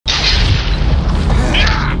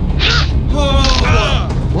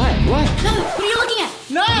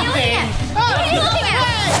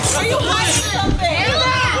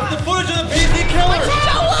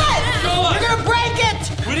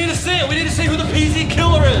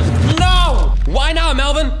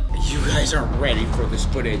guys aren't ready for this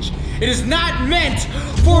footage. It is not meant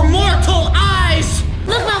for mortal eyes!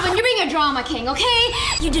 Look, Melvin, you're being a drama king, okay?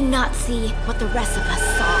 You did not see what the rest of us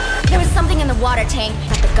saw. There was something in the water tank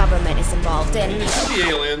that the government is involved in. The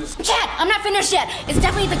aliens. Chad, I'm not finished yet. It's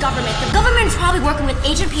definitely the government. The government's probably working with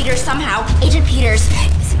Agent Peters somehow. Agent Peters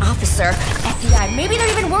is an officer, FBI. Maybe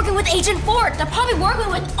they're even working with Agent Ford. They're probably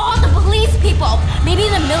working with all the police people. Maybe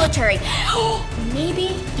the military.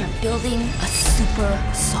 Maybe they're building a super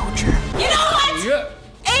soldier. You know what? Yeah.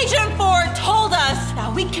 Agent Ford told us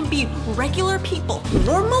that we can be regular people,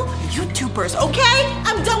 normal YouTubers, okay?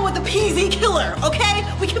 I'm done with the PZ killer, okay?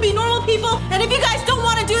 We can be normal people, and if you guys don't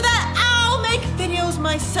want to do that, I'll make videos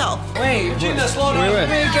myself. Wait, Regina, slow down. let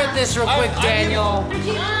me get this real quick, Daniel.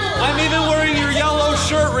 I'm even wearing your yellow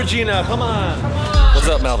shirt, Regina. Come on. What's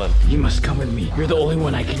up, Melvin? You must come with me. You're the only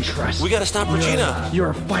one I can trust. We gotta stop Regina.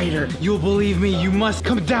 You're a fighter. You'll believe me. You must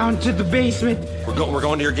come down to the basement. We're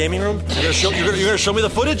going to your gaming room? You're gonna show me the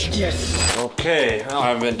footage? Yes. Okay. I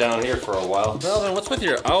haven't been down here for a while. Melvin, what's with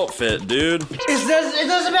your outfit, dude? It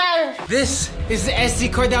doesn't matter. This is the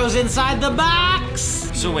SD card that was inside the box.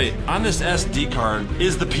 So wait, on this SD card,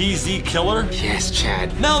 is the PZ killer? Yes,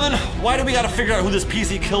 Chad. Melvin, why do we gotta figure out who this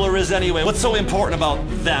PZ killer is anyway? What's so important about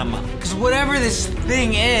them? Because whatever this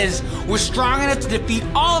thing is, we're strong enough to defeat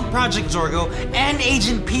all of Project Zorgo and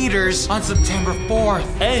Agent Peters on September 4th.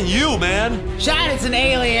 And you, man. Chad, it's an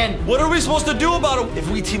alien. What are we supposed to do about it? If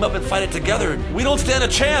we team up and fight it together, we don't stand a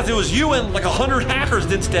chance. It was you and like 100 hackers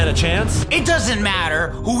didn't stand a chance. It doesn't matter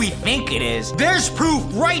who we think it is. There's proof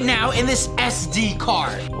right now in this SD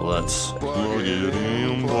card. Well, let's plug it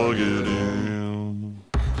in, plug it in.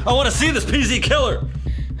 I want to see this PZ killer.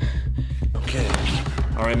 Okay.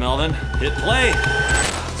 All right, Melvin, hit play.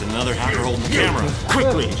 It's another hacker holding the camera.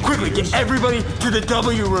 Quickly, get everybody to the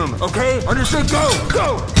W room, okay? Understood? Go!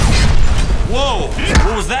 Whoa,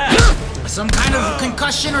 what was that? Some kind of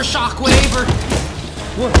concussion or shockwave or...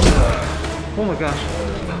 What? Oh my gosh.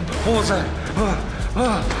 What was that?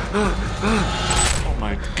 Oh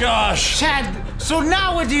my gosh. Chad, so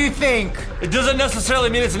now what do you think? It doesn't necessarily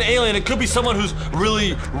mean it's an alien. It could be someone who's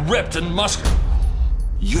really ripped and muscular.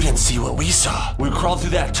 You didn't see what we saw. We crawled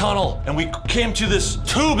through that tunnel and we came to this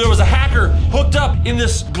tube. There was a hacker hooked up in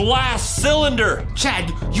this glass cylinder.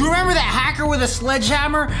 Chad, you remember that hacker with a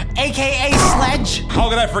sledgehammer, AKA Sledge? How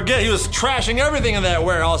could I forget? He was trashing everything in that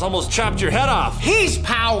warehouse. Almost chopped your head off. He's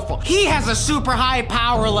powerful. He has a super high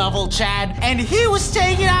power level, Chad. And he was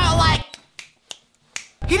taking out like...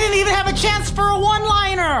 He didn't even have a chance for a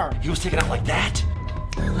one-liner. He was taken out like that?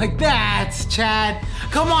 Like that, Chad.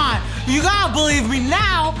 Come on, you gotta believe me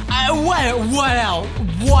now. What else?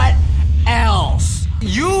 What else?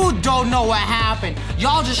 You don't know what happened.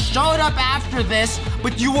 Y'all just showed up after this,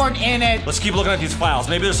 but you weren't in it. Let's keep looking at these files.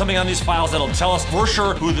 Maybe there's something on these files that'll tell us for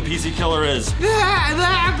sure who the PC killer is. Yeah, the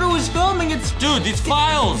hacker was filming it. Dude, these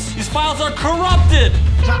files are corrupted.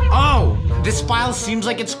 Oh, this file seems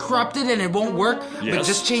like it's corrupted and it won't work, Yes. but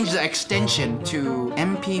just change the extension to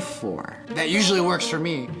MP4. That usually works for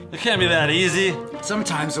me. It can't be that easy.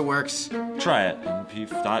 Sometimes it works. Try it.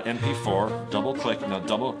 MP4, double click, no,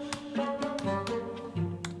 double.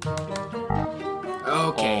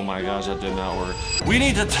 Okay. Oh my gosh, that did not work. We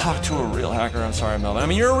need to talk to a real hacker. I'm sorry, Melvin. I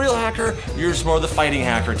mean, you're a real hacker. You're just more the fighting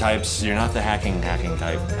hacker types. You're not the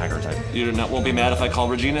hacker type. You won't be mad if I call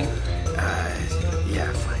Regina?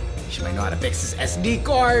 Yeah, fine. She might know how to fix this SD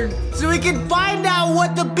card so we can find out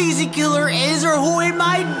what the PC killer is or who it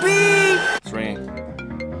might be. It's ringing.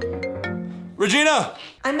 Regina!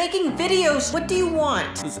 I'm making videos. What do you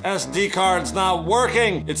want? This SD card's not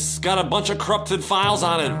working. It's got a bunch of corrupted files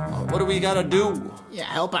on it. What do we gotta do? Yeah,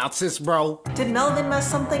 help out, sis, bro. Did Melvin mess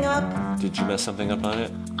something up? Did you mess something up on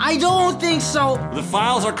it? I don't think so. The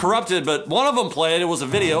files are corrupted, but one of them played. It was a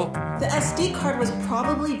video. The SD card was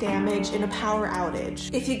probably damaged in a power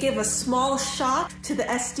outage. If you give a small shock to the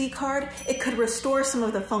SD card, it could restore some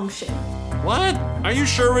of the function. What? Are you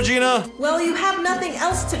sure, Regina? Well, you have nothing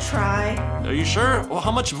else to try. Are you sure? Well,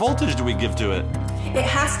 how much voltage do we give to it? It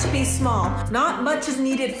has to be small. Not much is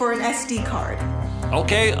needed for an SD card.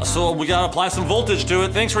 Okay, so we gotta apply some voltage to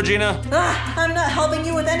it. Thanks, Regina. I'm not helping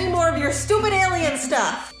you with any more of your stupid alien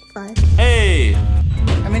stuff. Bye. Hey!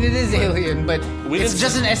 I mean, it is alien, but it's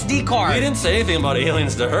just an SD card. We didn't say anything about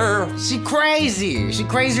aliens to her. She crazy. She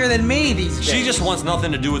crazier than me these days. She just wants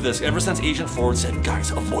nothing to do with this. Ever since Agent Ford said,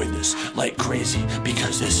 guys, avoid this like crazy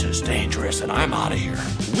because this is dangerous and I'm out of here.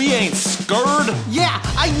 We ain't scared. Yeah,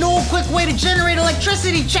 I know a quick way to generate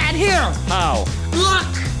electricity, Chad. Here. How? Look.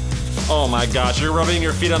 Oh my gosh, you're rubbing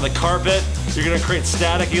your feet on the carpet? You're gonna create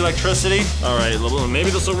static electricity? All right, maybe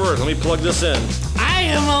this will work. Let me plug this in. I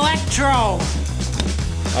am Electro.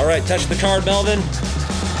 All right, touch the card, Melvin.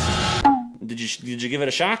 Did you give it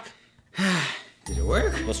a shock? Did it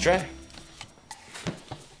work? Let's try.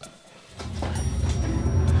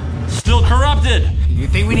 Still corrupted. You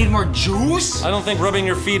think we need more juice? I don't think rubbing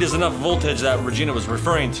your feet is enough voltage that Regina was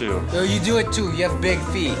referring to. No, you do it too. You have big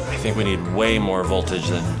feet. I think we need way more voltage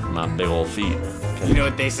than my big old feet. You know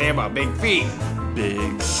what they say about big feet?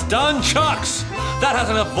 Big stun chucks. That has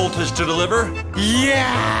enough voltage to deliver.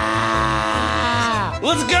 Yeah!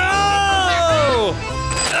 Let's go!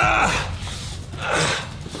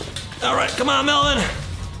 All right, come on, Melvin.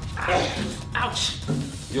 Ouch.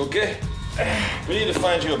 You okay? We need to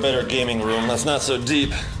find you a better gaming room that's not so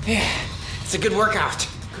deep. Yeah, it's a good workout.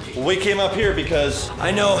 We came up here because I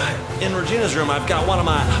know in Regina's room I've got one of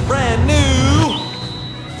my brand new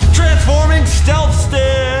transforming stealth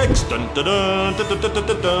sticks. Dun, dun, dun, dun, dun, dun,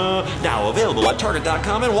 dun, dun. Now available at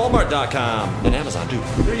Target.com and Walmart.com and Amazon too.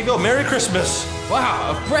 There you go. Merry Christmas.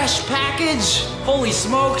 Wow, a fresh package? Holy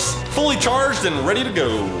smokes. Fully charged and ready to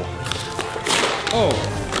go. Oh,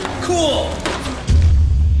 cool.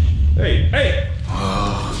 Hey, hey.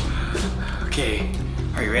 Okay,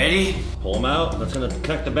 are you ready? Pull them out. That's gonna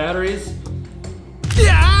connect the batteries.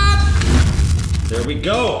 Yeah! There we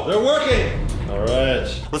go. They're working. All right.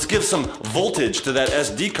 Let's give some voltage to that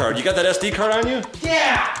SD card. You got that SD card on you?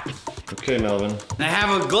 Yeah! Okay, Melvin. I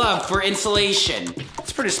have a glove for insulation.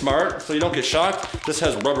 It's pretty smart, so you don't get shocked. This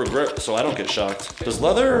has rubber grip, so I don't get shocked. Does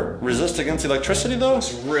leather resist against electricity, though?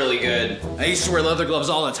 It's really good. I used to wear leather gloves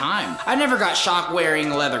all the time. I never got shocked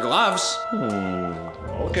wearing leather gloves.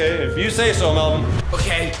 Okay, if you say so, Melvin.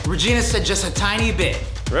 Okay, Regina said just a tiny bit.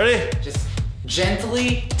 Ready? Just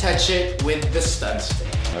gently touch it with the stud stick.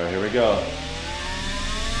 All right, here we go.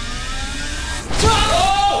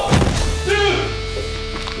 Oh! Dude!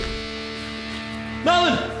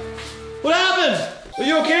 Melvin! What happened? Are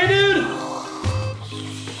you okay, dude?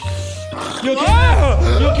 You okay?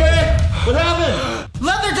 You okay? What happened?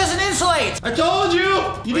 Leather doesn't insulate! I told you!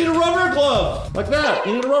 You need a rubber glove. Like that.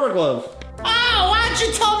 You need a rubber glove. Oh, why didn't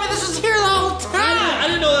you tell me this was here the whole time? I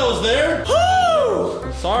didn't know that was there.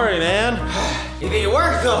 Woo! Sorry, man. You think it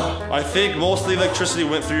worked, though? I think most of the electricity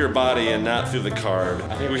went through your body and not through the card.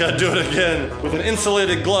 I think we gotta do it again with an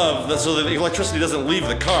insulated glove so that the electricity doesn't leave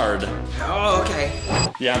the card. Oh, okay.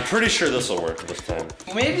 Yeah, I'm pretty sure this will work this time.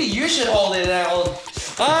 Maybe you should hold it out.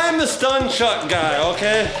 I'm the stun chuck guy,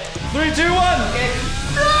 okay? 3, 2, 1. Okay.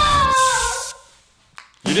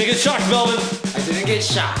 You didn't get shocked, Melvin. I didn't get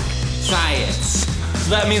shocked. Science. So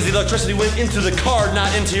that means the electricity went into the card,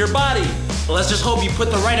 not into your body. Well, let's just hope you put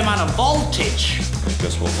the right amount of voltage. I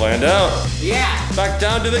guess we'll find out. Yeah. Back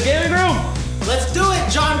down to the gaming room. Let's do it,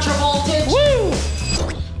 John Travoltage. Woo!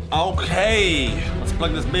 Okay, let's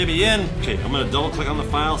plug this baby in. Okay, I'm gonna double click on the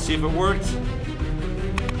file, see if it worked.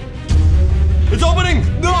 It's opening!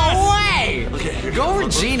 No way! Okay, here Go,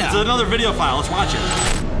 Regina. It's another video file, let's watch it.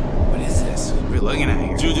 What is this? What are we looking at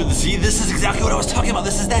here? Dude, see, this is exactly what I was talking about.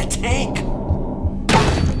 This is that tank.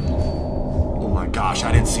 Oh my gosh,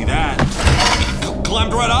 I didn't see that.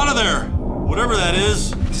 Climbed right out of there. Whatever that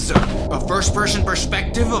is. This is a first-person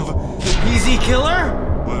perspective of the PZ Killer?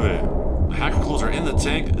 Wait. The hacker clothes are in the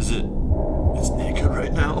tank. Is it? It's naked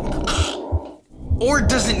right now. Or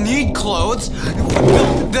does it need clothes?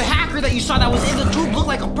 The hacker that you saw that was in the tube looked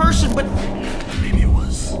like a person, but maybe it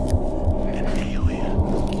was an alien.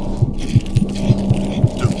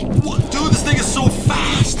 Dude, this thing is so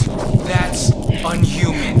fast. that's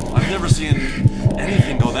unhuman. I've never seen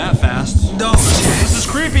anything go that fast. No. This is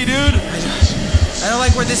creepy, dude. I don't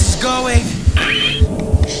like where this is going.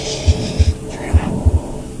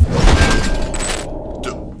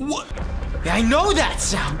 What? Yeah, I know that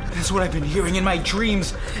sound. That's what I've been hearing in my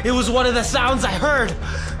dreams. It was one of the sounds I heard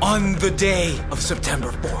on the day of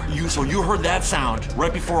September 4th. So you heard that sound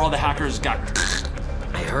right before all the hackers got...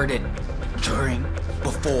 I heard it during,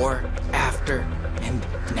 before, after, and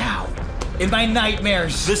now. In my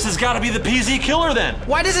nightmares. This has got to be the PZ Killer then.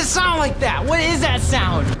 Why does it sound like that? What is that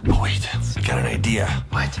sound? Oh wait, I got an idea.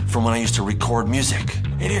 What? From when I used to record music.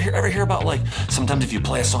 Hey, you ever hear about, like, sometimes if you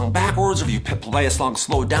play a song backwards or if you play a song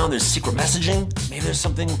slowed down, there's secret messaging? Maybe there's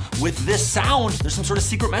something with this sound. There's some sort of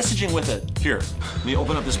secret messaging with it. Here, let me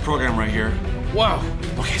open up this program right here. Whoa.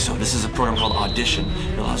 Okay, so this is a program called Audition.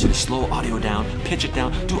 It allows you to slow audio down, pitch it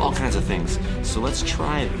down, do all kinds of things. So let's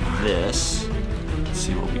try this. Let's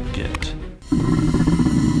see what we get.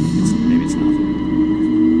 Maybe it's nothing.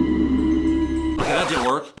 Okay, that didn't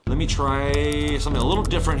work. Let me try something a little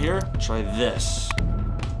different here. Try this.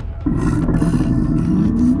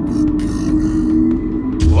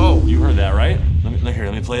 Whoa, you heard that, right?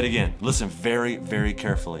 Let me play it again. Listen very, very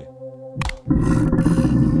carefully.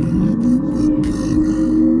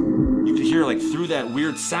 that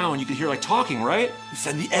weird sound you could hear like talking, right? He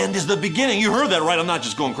said the end is the beginning. You heard that, right? I'm not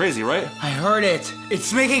just going crazy, right? I heard it.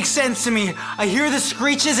 It's making sense to me. I hear the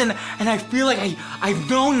screeches and I feel like I've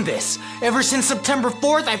known this. Ever since September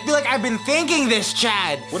 4th, I feel like I've been thinking this,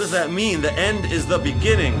 Chad. What does that mean? The end is the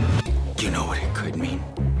beginning. Do you know what it could mean?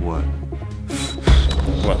 What?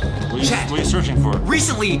 What are you searching for?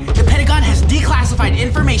 Recently, the Pentagon has declassified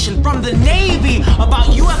information from the Navy about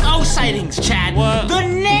UFO sightings, Chad. What? The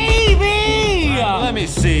Navy! Let me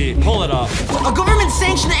see. Pull it up. A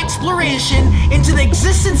government-sanctioned exploration into the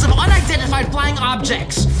existence of unidentified flying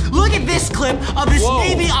objects. Look at this clip of this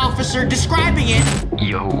Navy officer describing it.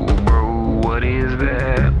 Yo, bro, what is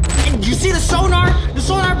that? And you see the sonar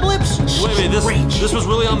blips? Wait, this was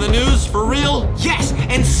really on the news? For real? Yes,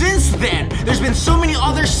 and since then, there's been so many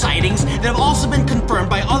other sightings that have also been confirmed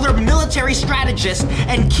by other military strategists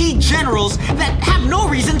and key generals that have no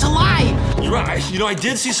reason to lie. You're right. You know, I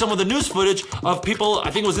did see some of the news footage of people, I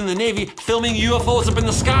think it was in the Navy, filming UFOs up in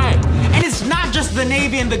the sky. And it's not just the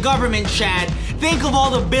Navy and the government, Chad. Think of all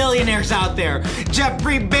the billionaires out there.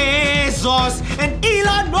 Jeffrey Bezos and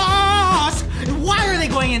Elon Musk. Why are they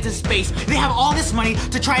going into space? They have all this money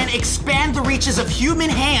to try and expand the reaches of human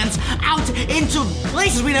hands out into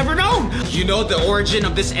places we never known. You know the origin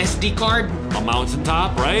of this SD card? A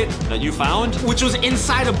mountaintop, right? That you found? Which was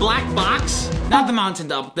inside a black box? Not the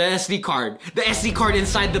mountaintop, the SD card. The SD card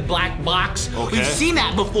inside the black box. Okay. We've seen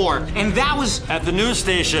that before, and that was... At the news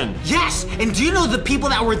station. Yes, and do you know the people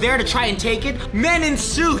that were there to try and take it? Men in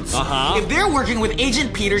suits. If they're working with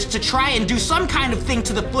Agent Peters to try and do some kind of thing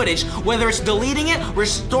to the footage, whether it's deleting it,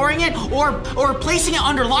 restoring it, or placing it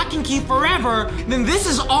under lock and key forever, then this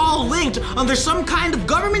is all linked under some kind of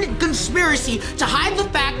government conspiracy to hide the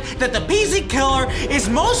fact that the PZ Killer is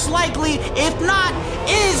most likely, if not,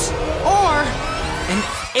 is, or an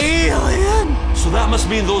alien. So that must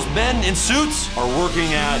mean those men in suits are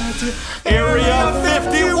working at Area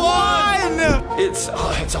 51! It's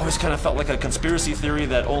always kind of felt like a conspiracy theory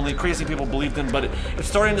that only crazy people believed in, but it's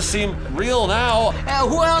starting to seem real now.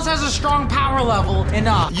 Who else has a strong power level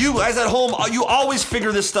enough? You guys at home, you always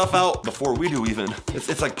figure this stuff out before we do even.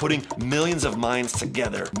 It's like putting millions of minds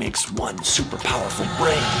together makes one super powerful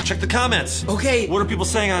brain. Check the comments. Okay. What are people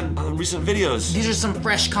saying on recent videos? These are some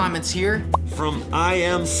fresh comments here. From I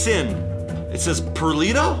Am Sin. It says,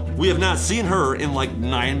 Perlita? We have not seen her in like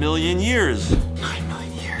 9 million years. 9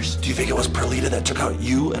 million years. Do you think it was Perlita that took out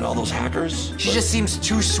you and all those hackers? She just seems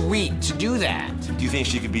too sweet to do that. Do you think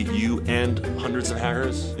she could beat you and hundreds of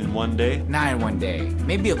hackers in one day? Not in one day.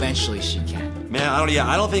 Maybe eventually she can. Man,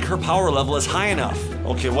 I don't think her power level is high enough.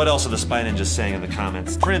 Okay, what else are the Spy Ninjas saying in the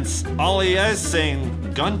comments? Prince, Ollie is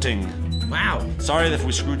saying gunting. Wow. Sorry if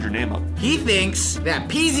we screwed your name up. He thinks that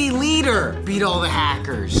PZ Leader beat all the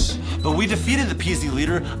hackers. But we defeated the PZ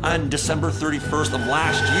Leader on December 31st of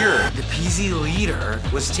last year. The PZ Leader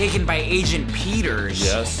was taken by Agent Peters.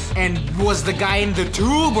 Yes. And was the guy in the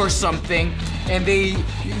tube or something, and they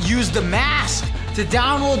used the mask to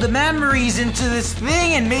download the memories into this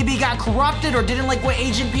thing, and maybe got corrupted or didn't like what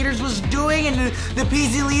Agent Peters was doing, and the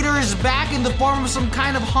PZ Leader is back in the form of some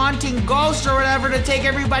kind of haunting ghost or whatever to take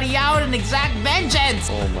everybody out and exact vengeance.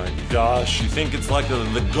 Oh my gosh, you think it's like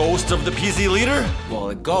the ghost of the PZ Leader? Well,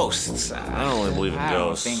 the ghosts. I don't really believe in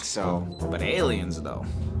ghosts. I don't think so. But aliens, though.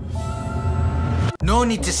 No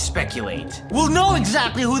need to speculate. We'll know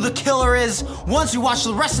exactly who the killer is once we watch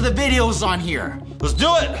the rest of the videos on here. Let's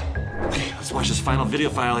do it! Okay, let's watch this final video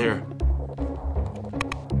file here.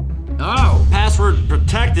 Oh. Password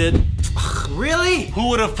protected. Really? Who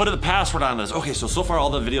would have put the password on this? Okay, so far all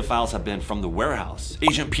the video files have been from the warehouse.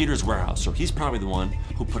 Agent Peters' warehouse. So he's probably the one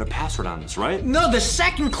who put a password on this, right? No, the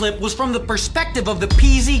second clip was from the perspective of the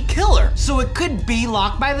PZ Killer. So it could be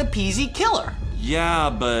locked by the PZ Killer. Yeah,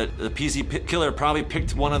 but the PZ Killer probably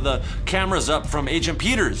picked one of the cameras up from Agent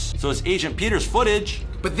Peters. So it's Agent Peters' footage.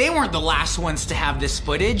 But they weren't the last ones to have this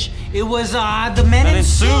footage. It was the men in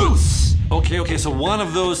suits. Okay, so one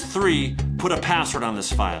of those three put a password on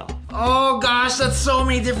this file. Oh gosh, that's so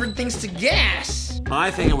many different things to guess.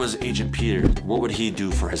 I think it was Agent Peters. What would he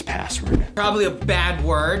do for his password? Probably a bad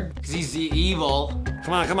word, because he's evil.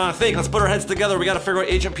 Come on, think. Let's put our heads together. We gotta figure out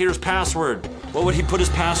Agent Peters' password. What would he put his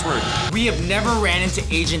password? We have never ran into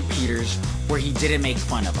Agent Peters where he didn't make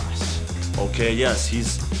fun of us. Okay, yes,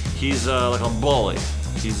 he's like a bully.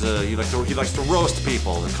 He likes to roast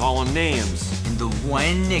people and call them names. And the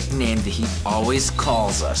one nickname that he always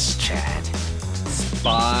calls us, Chad.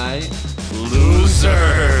 Spy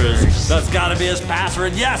Losers. That's gotta be his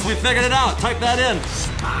password. Yes, we figured it out. Type that in.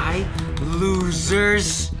 Spy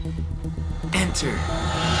Losers. Enter.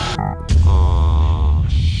 Oh,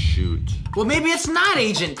 shoot. Well, maybe it's not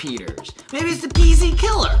Agent Peters. Maybe it's the PZ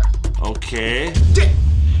killer. Okay.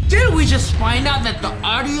 Didn't we just find out that the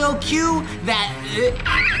audio cue that...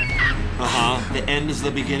 The end is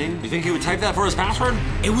the beginning? You think he would type that for his password?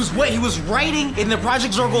 It was what he was writing in the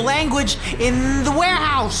Project Zorgo language in the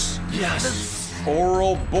warehouse. Yes.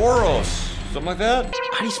 Ouroboros. Something like that?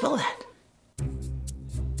 How do you spell that?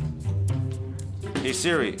 Hey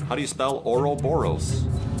Siri, how do you spell Ouroboros?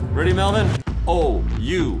 Ready, Melvin?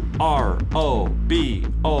 O-U-R-O-B-O-R-O-S.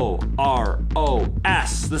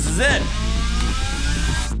 This is it.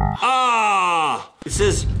 Ah! It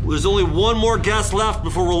says there's only one more guest left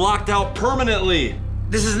before we're locked out permanently.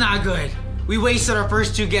 This is not good. We wasted our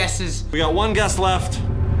first 2 guesses. We got 1 guest left.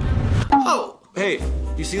 Oh. Hey,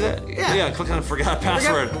 you see that? Yeah. Yeah, click on forgot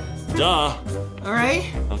password. Duh. All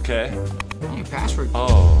right. Okay. Your password.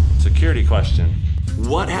 Oh, security question.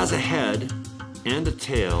 What has a head and a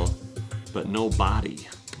tail, but no body?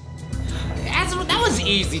 That was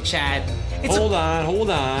easy, Chad. Hold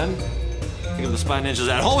on. Give the Spy Ninjas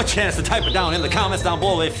at home a chance to type it down in the comments down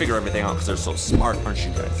below. They figure everything out because they're so smart, aren't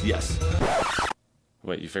you guys? Yes.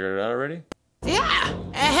 Wait, you figured it out already? Yeah,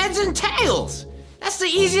 heads and tails. That's the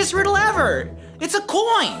easiest riddle ever. It's a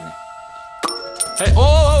coin. Hey,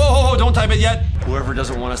 oh, don't type it yet. Whoever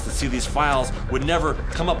doesn't want us to see these files would never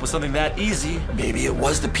come up with something that easy. Maybe it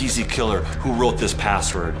was the PZ Killer who wrote this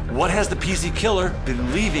password. What has the PZ Killer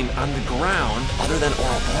been leaving on the ground other than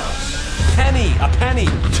Ouroboros? A penny,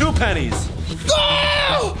 2 pennies.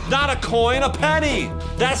 Oh! Not a coin, a penny.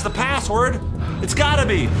 That's the password. It's gotta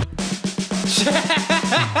be.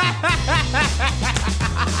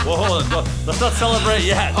 Well, hold on. Let's not celebrate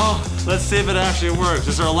yet. Let's see if it actually works.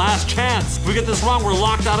 This is our last chance. If we get this wrong, we're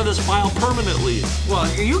locked out of this file permanently. Well,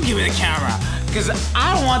 you give me the camera, because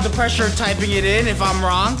I don't want the pressure of typing it in if I'm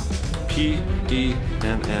wrong. P-D-N-N-Y.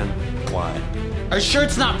 Are you sure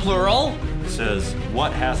it's not plural? It says,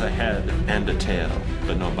 what has a head and a tail,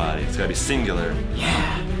 but no body? It's gotta be singular.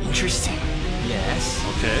 Yeah, interesting. Yes.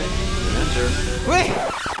 Okay, enter. Wait!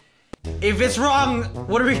 If it's wrong,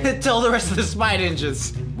 what are we gonna tell the rest of the Spy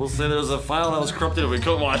Ninjas? We'll say there was a file that was corrupted and we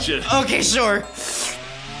couldn't watch it. Okay, sure.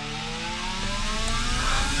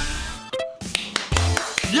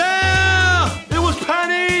 Yeah! It was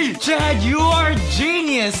Penny! Chad, you are a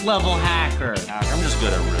genius level hacker. I'm just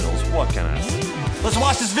good at riddles. What can I say? Let's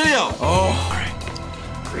watch this video. Oh. All right.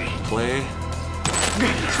 Great. Play.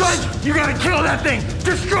 Sludge, you gotta kill that thing!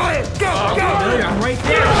 Destroy it! Go, go! I'm right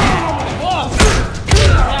there.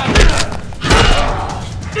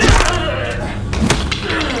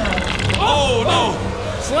 Oh, no!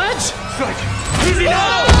 Sledge? Sludge, easy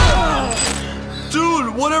now!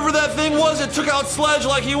 Dude, whatever that thing was, it took out Sledge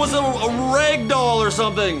like he was a rag doll or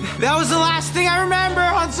something. That was the last thing I remember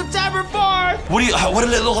on September 4th. What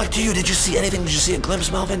did it look like to you? Did you see anything? Did you see a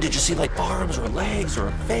glimpse, Melvin? Did you see like arms or legs or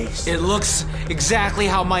a face? It looks exactly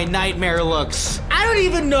how my nightmare looks. I don't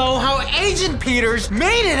even know how Agent Peters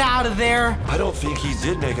made it out of there. I don't think he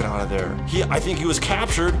did make it out of there. I think he was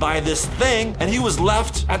captured by this thing and he was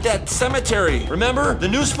left at that cemetery. Remember the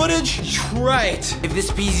news footage? Right. If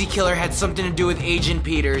this PZ killer had something to do with Agent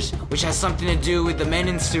Peters, which has something to do with the men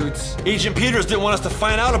in suits. Agent Peters didn't want us to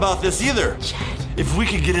find out about this either. Chad. If we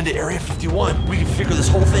could get into Area 51, we could figure this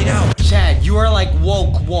whole thing out. Chad, you are like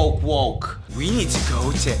woke. We need to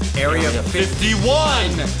go to Area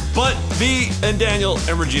 51! But V and Daniel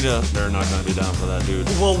and Regina, they're not gonna be down for that, dude.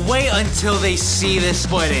 We'll wait until they see this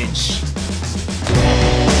footage.